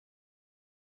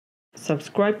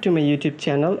Subscribe to my YouTube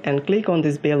channel and click on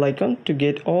this bell icon to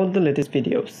get all the latest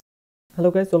videos. Hello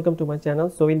guys, welcome to my channel.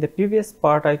 So in the previous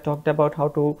part I talked about how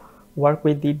to work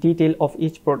with the detail of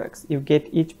each products. You get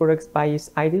each products by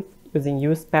its ID using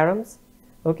use params,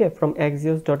 okay, from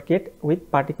axios.get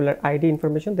with particular ID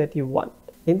information that you want.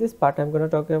 In this part I'm going to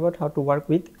talk about how to work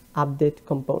with update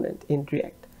component in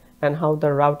React and how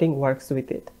the routing works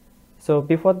with it. So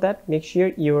before that, make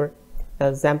sure your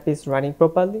XAMPP is running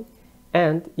properly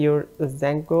and your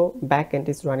Django backend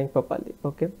is running properly.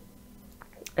 Okay,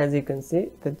 as you can see,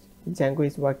 the Django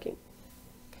is working.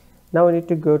 Now we need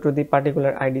to go to the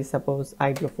particular ID. Suppose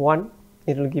ID of 1,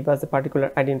 it will give us a particular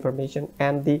ID information,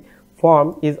 and the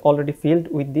form is already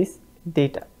filled with this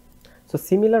data. So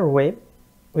similar way,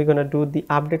 we're gonna do the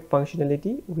update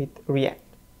functionality with React.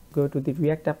 Go to the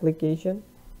React application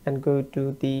and go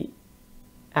to the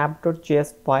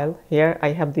app.js file. Here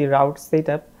I have the route set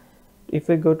up. If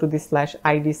we go to the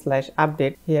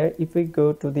 /id/update, here if we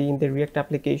go to the in the React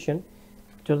application,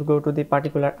 it will go to the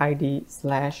particular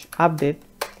id/update,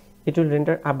 it will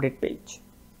render update page.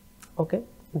 Okay,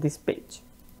 this page.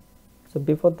 So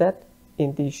before that,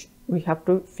 in the we have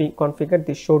to configure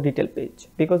the show detail page,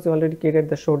 because we already created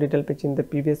the show detail page in the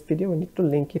previous video. We need to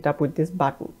link it up with this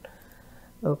button.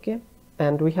 Okay,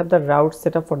 and we have the route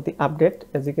set up for the update,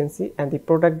 as you can see, and the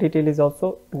product detail is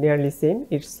also nearly same.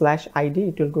 It's /id,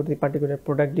 it will go to the particular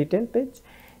product detail page,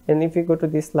 and if you go to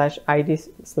the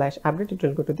 /id/update, it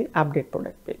will go to the update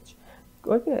product page.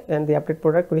 Okay, and the update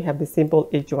product, we have the simple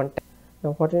h1 tag.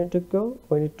 Now what we need to go,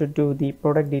 we need to do the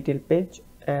product detail page,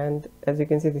 and as you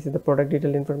can see, this is the product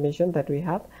detail information that we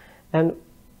have, and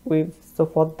so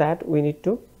for that we need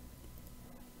to,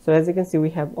 so as you can see,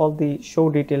 we have all the show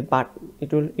detail button.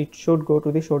 It should go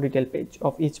to the show detail page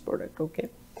of each product. Okay,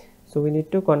 so we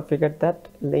need to configure that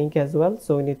link as well.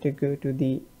 So we need to go to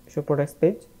the show products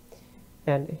page,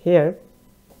 and here,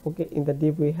 okay, in the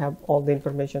div we have all the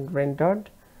information rendered.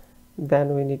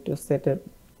 Then we need to set a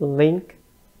link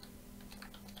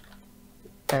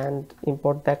and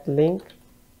import that link,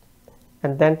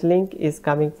 and that link is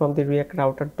coming from the React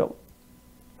router DOM.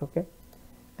 Okay,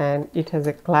 and it has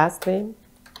a class name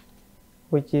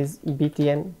which is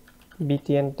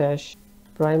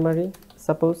btn-primary,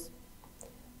 suppose.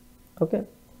 Okay,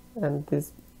 and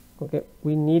this, okay,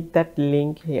 we need that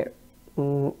link here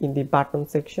in the bottom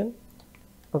section.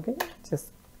 Okay,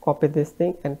 just copy this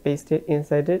thing and paste it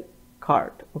inside a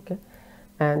card. Okay,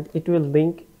 and it will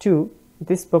link to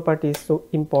this property is so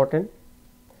important,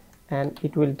 and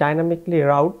it will dynamically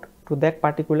route to that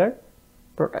particular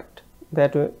product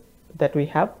that we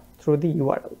have through the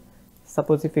URL.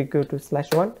 Suppose if we go to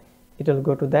 /1, it will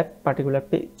go to that particular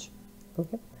page.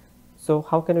 Okay, so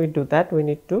how can we do that? We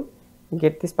need to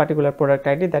get this particular product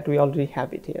ID that we already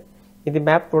have it here. In the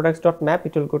map products.map,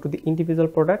 it will go to the individual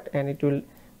product and it will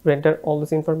render all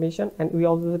this information, and we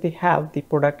already have the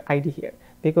product ID here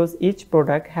because each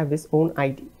product have its own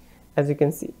ID. As you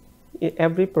can see,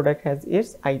 every product has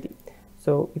its ID.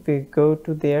 So if we go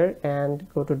to there and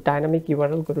go to dynamic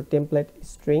URL, go to template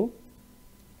string,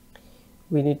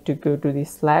 we need to go to the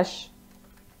slash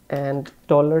and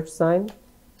 $sign.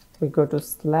 We go to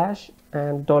slash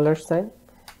and $sign,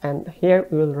 and here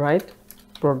we will write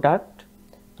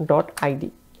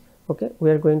product.id. okay, we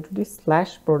are going to the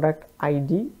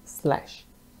 /product.id/,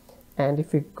 and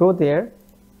if we go there,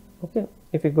 okay,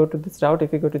 if we go to this route,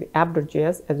 if we go to the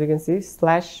app.js, as you can see,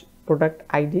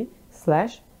 /product.id/,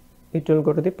 it will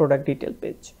go to the product detail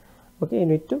page. Okay, you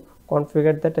need to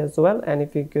configure that as well, and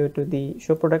if you go to the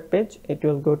show product page, it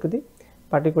will go to the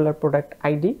particular product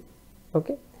ID.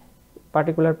 Okay,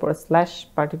 particular product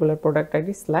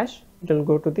ID / it will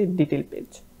go to the detail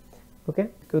page. Okay,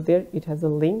 go there, it has a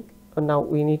link. Now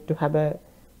we need to have a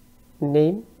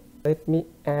name. Let me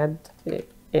add a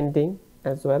ending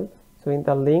as well. So in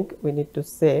the link we need to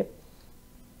say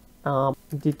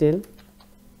detail.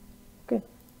 Okay,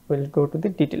 we'll go to the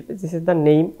detail page. This is the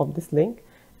name of this link,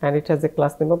 and it has a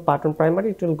class name of button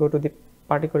primary. It will go to the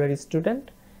particular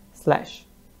student /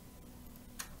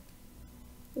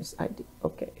 its ID.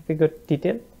 Okay, if we go to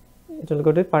detail, it will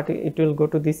go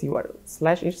to this URL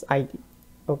 / its ID.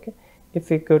 Okay, if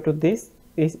we go to this,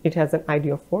 it has an ID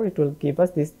of 4, it will give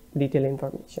us this detail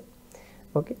information.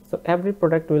 Okay, so every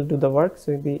product will do the work.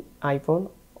 So the iPhone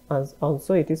as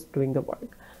also it is doing the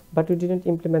work, but we didn't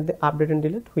implement the update and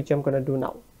delete, which I'm going to do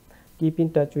now. Keep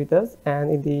in touch with us,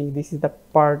 and this is the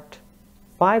part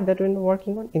 5 that we're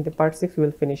working on. In the part 6 we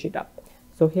will finish it up.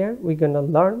 So here we're gonna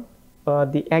learn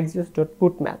the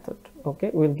Axios.put method.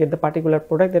 Okay, we'll get the particular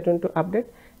product that we want to update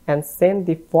and send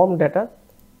the form data,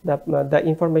 the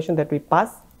information that we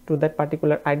pass to that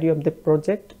particular ID of the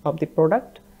project of the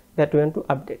product that we want to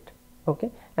update.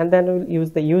 Okay, and then we'll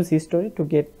use the use history to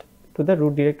get to the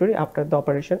root directory after the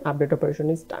update operation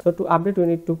is done. So to update, we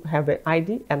need to have an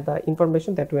ID and the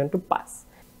information that we want to pass.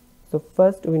 So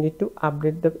first we need to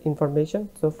update the information.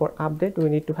 So for update, we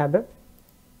need to have a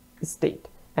state,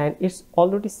 and it's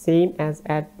already same as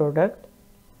add product,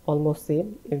 almost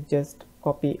same. You just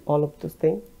copy all of those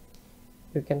things.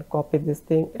 You can copy this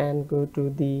thing and go to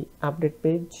the update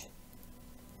page,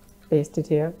 paste it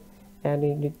here, and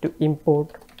you need to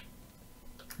import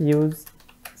use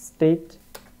state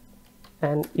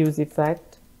and use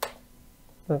effect.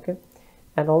 Okay,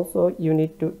 and also you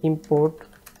need to import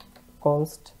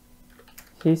const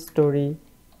history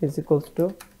is equals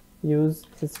to use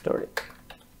history.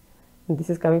 And this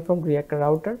is coming from React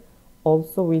router.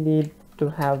 Also we need to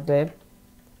have a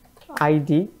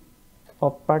ID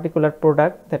of particular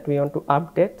product that we want to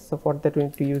update. So for that we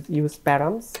need to use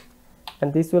params,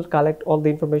 and this will collect all the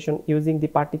information using the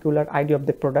particular ID of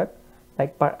the product,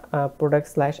 like product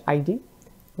slash ID.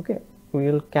 Okay, we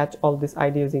will catch all this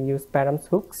ID using use params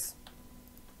hooks.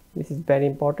 This is very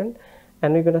important,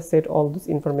 and we're going to set all this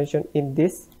information in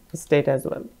this state as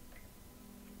well.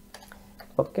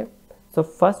 Okay, so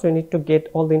first we need to get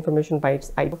all the information by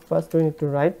its ID. First we need to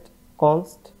write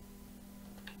const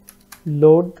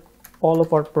load all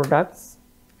of our products.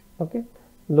 Okay,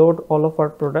 load all of our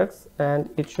products, and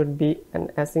it should be an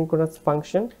asynchronous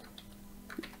function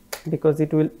because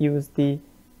it will use the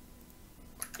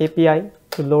API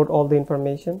to load all the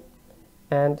information.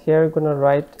 And here we're going to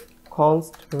write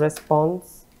const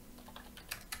response,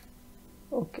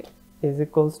 okay, is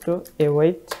equals to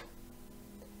await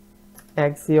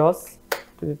Axios.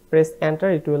 To press enter,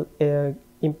 it will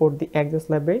import the Axios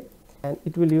library, and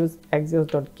it will use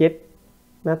Axios.get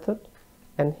method.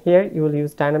 And here you will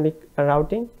use dynamic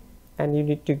routing, and you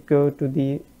need to go to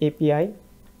the API.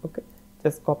 Okay,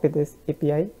 just copy this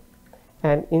API,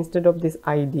 and instead of this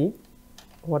ID,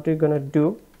 what we're gonna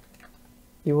do,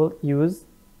 you will use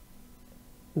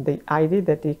the ID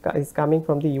that is coming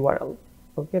from the URL.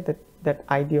 Okay, that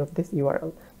ID of this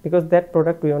URL, because that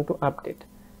product we want to update,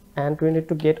 and we need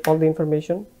to get all the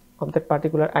information of that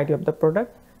particular ID of the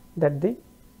product that the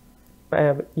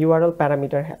URL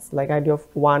parameter has, like ID of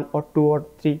 1 or 2 or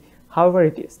 3, however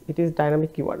it is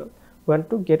dynamic URL. We want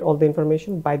to get all the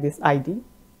information by this ID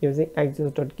using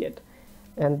axios.get,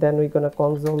 and then we're gonna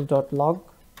console.log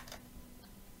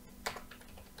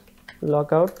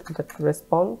out that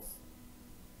response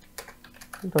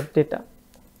data.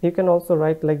 You can also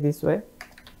write like this way,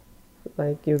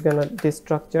 like you're gonna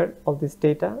destructure all this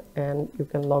data and you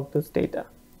can log this data,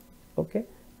 okay,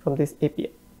 from this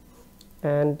API.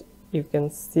 And you can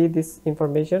see this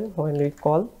information when we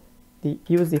call the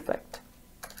use effect.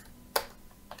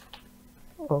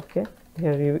 Okay,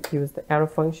 here you use the arrow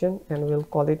function, and we'll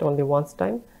call it only once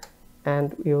time,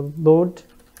 and we'll load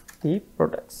the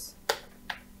products.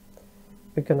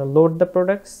 We're gonna load the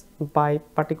products by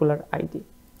particular ID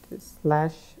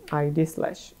slash ID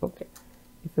slash. Okay,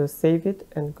 if you save it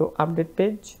and go update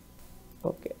page,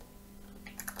 okay,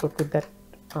 go to that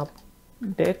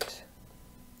update.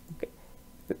 Okay,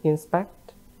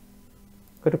 inspect,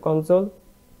 go to console.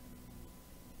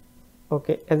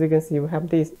 Okay, as you can see, you have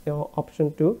this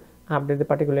option to update the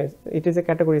particular. It is a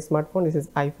category smartphone. This is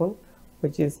iPhone,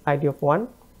 which is ID of 1,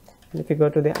 and if you go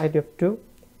to the ID of 2,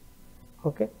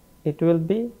 okay, it will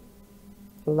be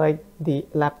like the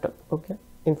laptop. Okay,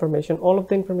 information, all of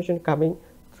the information coming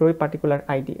through a particular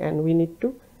ID, and we need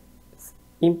to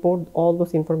import all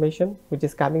those information which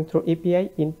is coming through API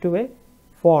into a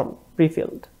form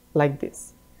pre-filled like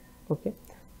this. Okay,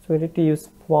 so we need to use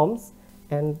forms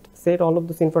and set all of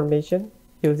this information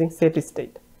using set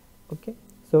state. Okay,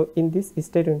 so in this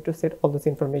state we need to set all this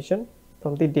information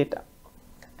from the data,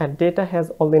 and data has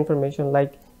all the information,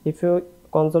 like if you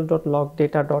console.log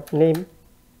data.name,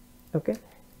 okay,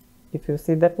 if you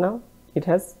see that now it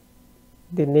has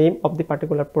the name of the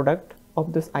particular product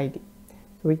of this ID,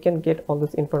 so we can get all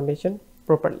this information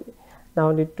properly. Now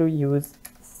we need to use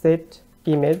set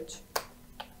image,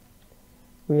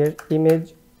 where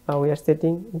image we are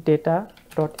setting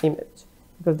data.image,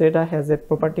 because data has a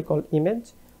property called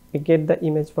image. We get the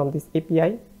image from this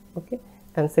API, okay,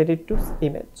 and set it to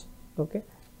image. Okay,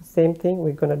 same thing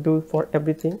we're gonna do for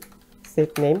everything.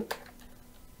 Set name,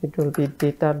 it will be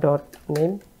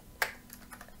data.name,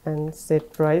 and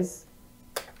set price,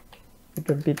 it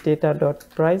will be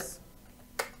data.price,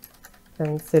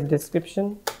 and set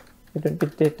description, it will be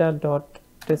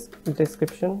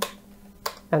data.description,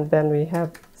 and then we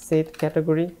have set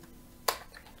category,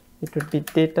 it would be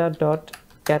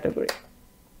data.category,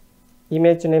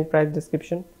 image name, price,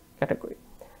 description, category.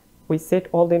 We set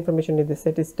all the information in the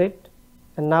set state,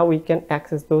 and now we can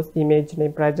access those image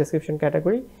name price description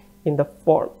category in the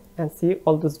form and see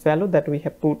all those value that we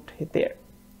have put there.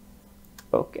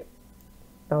 Okay,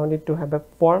 now we need to have a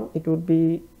form. It would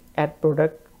be add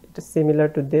product. It is similar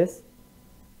to this,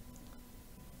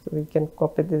 so we can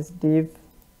copy this div.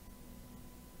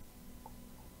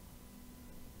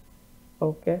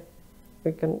 Okay,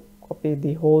 we can copy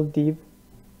the whole div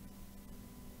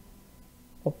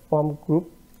of form group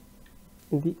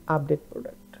in the update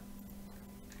product.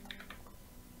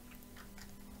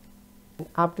 An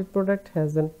update product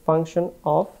has a function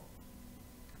of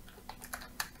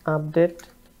update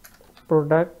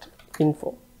product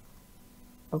info.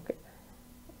 Okay,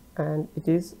 and it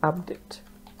is update.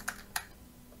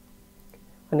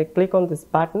 When I click on this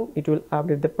button, it will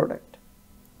update the product.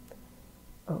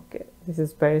 Okay, this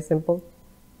is very simple.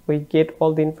 We get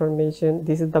all the information.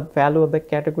 This is the value of the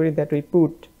category that we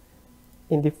put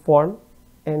in the form,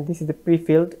 and this is the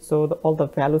pre-filled, so all the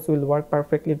values will work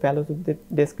perfectly. Values with the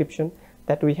description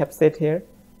that we have set here.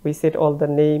 We set all the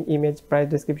name, image, price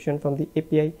description from the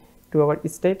API to our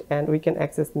state, and we can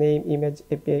access name, image,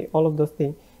 API, all of those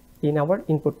things in our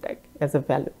input tag as a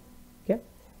value. Okay,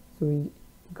 so we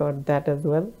got that as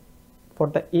well. For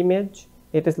the image,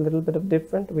 it is a little bit of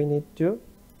different. We need to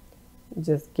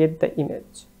just get the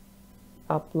image,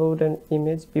 upload an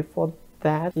image. Before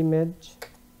that, image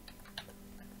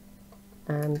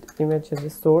and image as a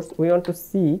source. We want to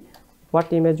see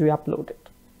what image we uploaded,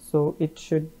 so it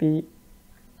should be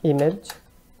image.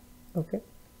 Okay,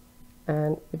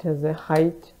 and it has a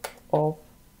height of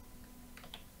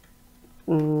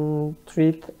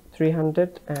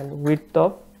 300 and width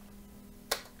of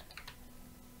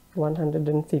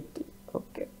 150.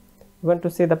 Okay, we want to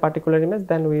see the particular image,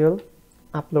 then we will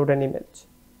upload an image.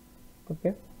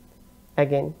 Okay,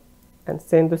 again, and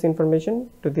send this information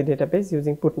to the database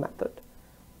using put method.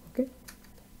 Okay,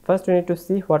 first we need to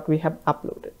see what we have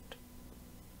uploaded.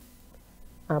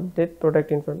 Update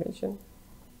product information,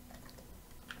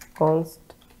 const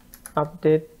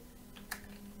update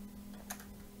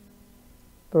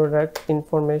product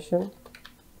information,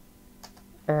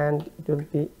 and it will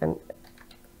be an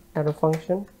arrow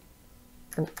function,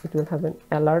 and it will have an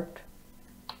alert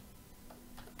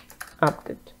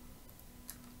update.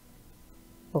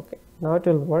 Okay, now it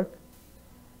will work.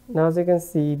 Now as you can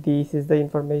see, this is the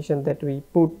information that we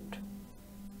put.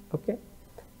 Okay,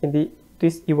 in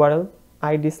this URL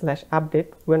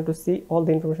id/update, we want to see all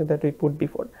the information that we put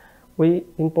before. We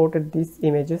imported these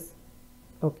images.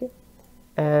 Okay,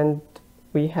 and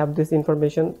we have this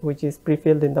information which is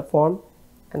pre-filled in the form,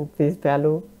 and this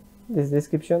value, this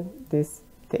description, this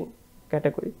thing,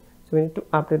 category. So we need to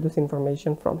update this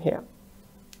information from here.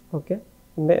 Okay,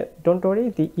 don't worry,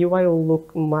 the UI will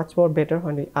look much more better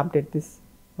when we update this.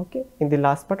 Okay, in the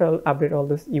last part I'll update all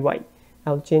this UI.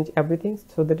 I'll change everything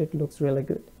so that it looks really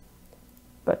good,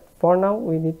 but for now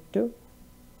we need to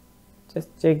just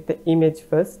check the image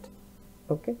first.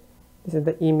 Okay, this is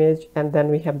the image, and then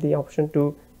we have the option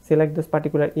to select this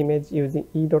particular image using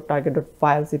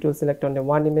e.target.files. It will select only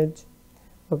one image.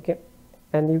 Okay,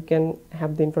 and you can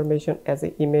have the information as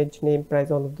an image, name,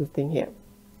 price, all of those things here.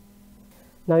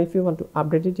 Now if you want to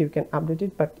update it, you can update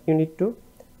it, but you need to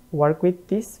work with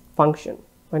this function.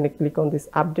 When you click on this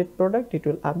update product, it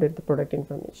will update the product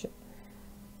information.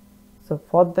 So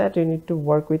for that you need to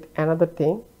work with another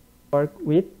thing, work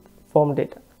with form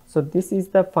data. So this is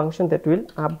the function that will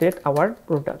update our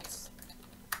products.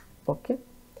 Okay,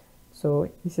 so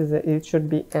this is it should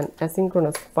be an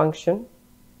asynchronous function.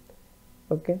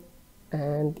 Okay,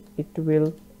 and it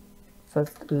will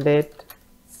first let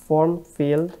form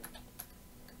field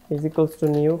is equals to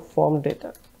new form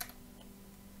data.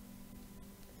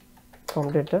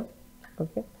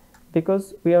 Okay,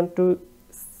 because we want to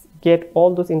get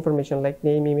all those information like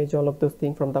name, image, all of those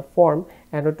things from the form,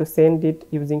 and want to send it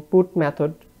using put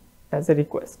method as a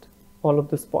request, all of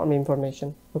this form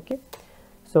information. Okay,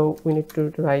 so we need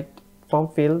to write form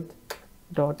field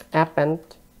dot append.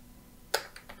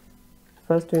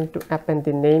 First we need to append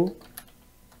the name.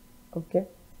 Okay,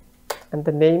 and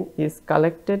the name is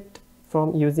collected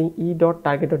from using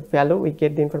e.target.value. We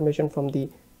get the information from the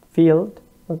field.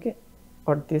 Okay,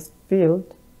 or this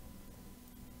field,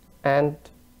 and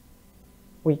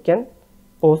we can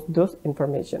post those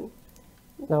information.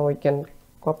 Now we can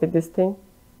copy this thing,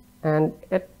 and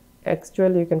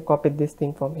actually you can copy this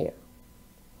thing from here.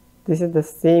 This is the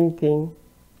same thing.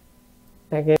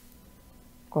 Again,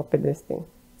 copy this thing,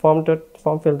 form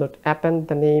field dot append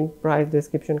the name, price,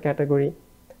 description, category,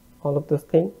 all of those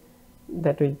things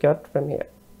that we got from here.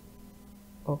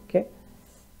 Okay,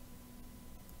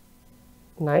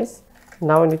 nice.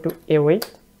 Now we need to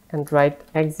await and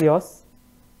write Axios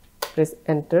press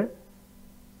enter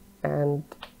and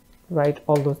write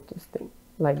all those things.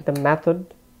 Like the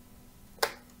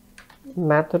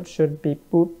method should be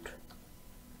put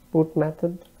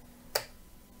method,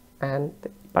 and the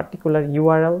particular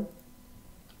URL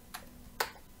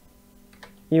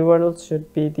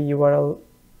should be the URL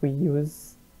we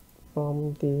use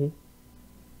from the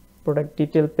product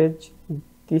detail page.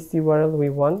 This URL we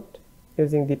want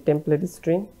using the template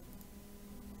string.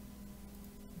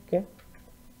 Okay,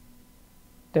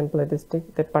 template string,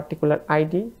 that particular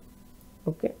ID.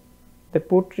 Okay, the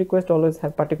put request always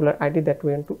have particular ID that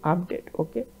we want to update.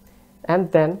 Okay,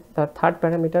 and then the third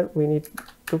parameter, we need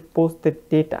to post the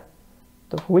data.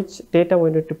 So which data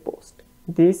we need to post?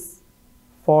 This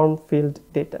form field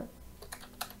data.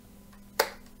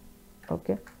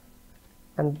 Okay,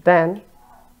 and then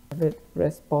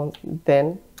response,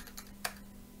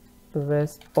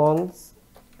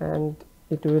 and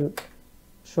it will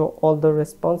show all the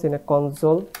response in a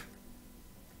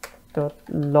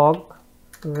console.log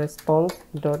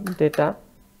response.data.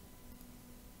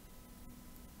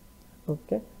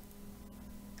 Okay,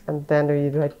 and then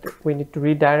we need to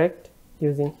redirect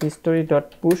using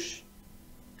history.push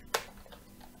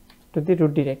to the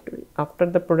root directory. After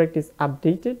the product is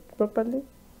updated properly,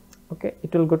 okay,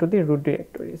 it will go to the root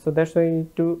directory. So that's why we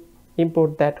need to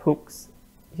import that hooks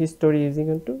history using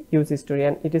into use history,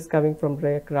 and it is coming from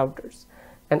React routers.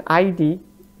 And ID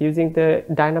using the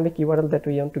dynamic URL that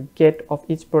we want to get of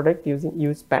each product using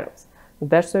use params.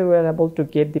 That's why we are able to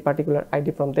get the particular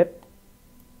ID from that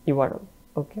URL.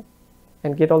 Okay,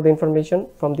 and get all the information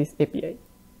from this API.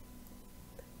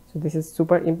 So this is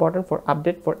super important for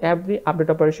update. For every update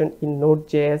operation in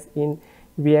Node.js, in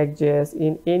React.js,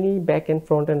 in any backend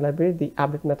front-end library, the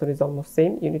update method is almost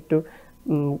same. You need to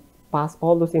pass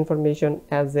all those information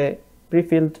as a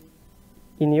pre-filled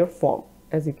in your form,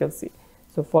 as you can see.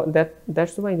 So for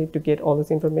that's why you need to get all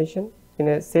this information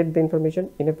set the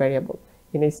information in a variable,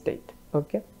 in a state.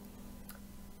 Okay,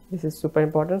 this is super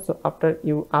important. So after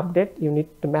you update,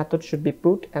 the method should be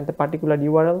put, and the particular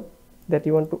URL that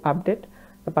you want to update,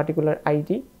 the particular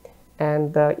ID,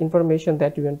 and the information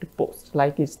that you want to post,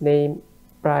 like its name,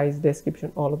 price,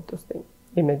 description, all of those things,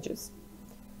 images.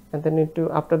 And then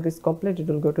after this complete, it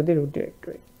will go to the root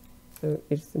directory. So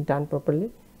it's done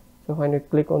properly. So when you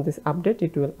click on this update,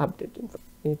 it will update. You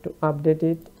need to update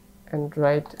it and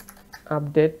write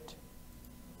update.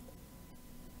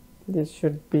 This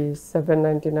should be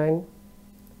 799.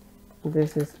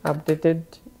 This is updated.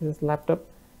 This is laptop.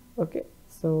 Okay,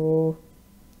 so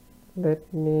give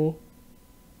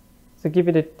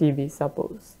it a TV,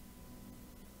 suppose.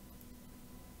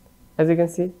 As you can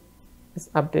see, it's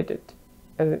updated.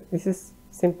 This is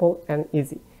simple and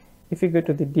easy. If you go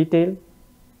to the detail,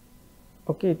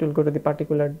 okay, it will go to the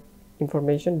particular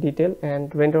information detail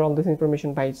and render all this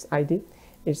information by its ID,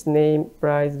 its name,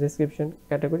 price, description,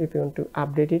 category. If you want to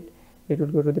update it, it will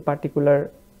go to the particular,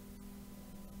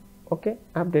 okay,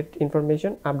 update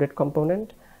information, update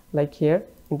component. Like here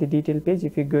in the detail page,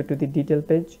 if you go to the detail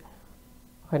page,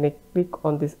 when I click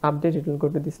on this update, it will go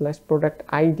to the /product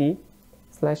ID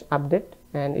 /update,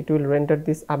 and it will render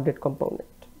this update component.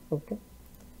 Okay,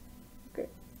 it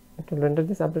will render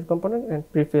this update component and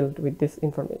pre-filled with this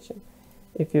information.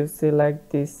 If you select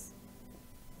this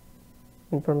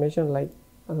information, like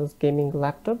Asus gaming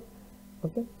laptop,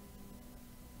 okay,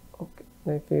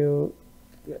 now if you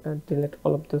delete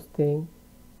all of those things,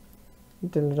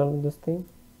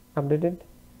 updated,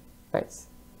 nice,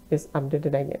 is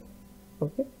updated again.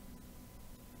 Okay,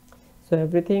 so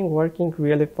everything working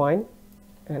really fine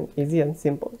and easy and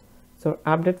simple. So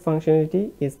update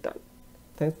functionality is done.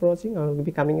 Thanks for watching. I will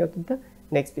be coming out with the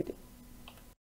next video.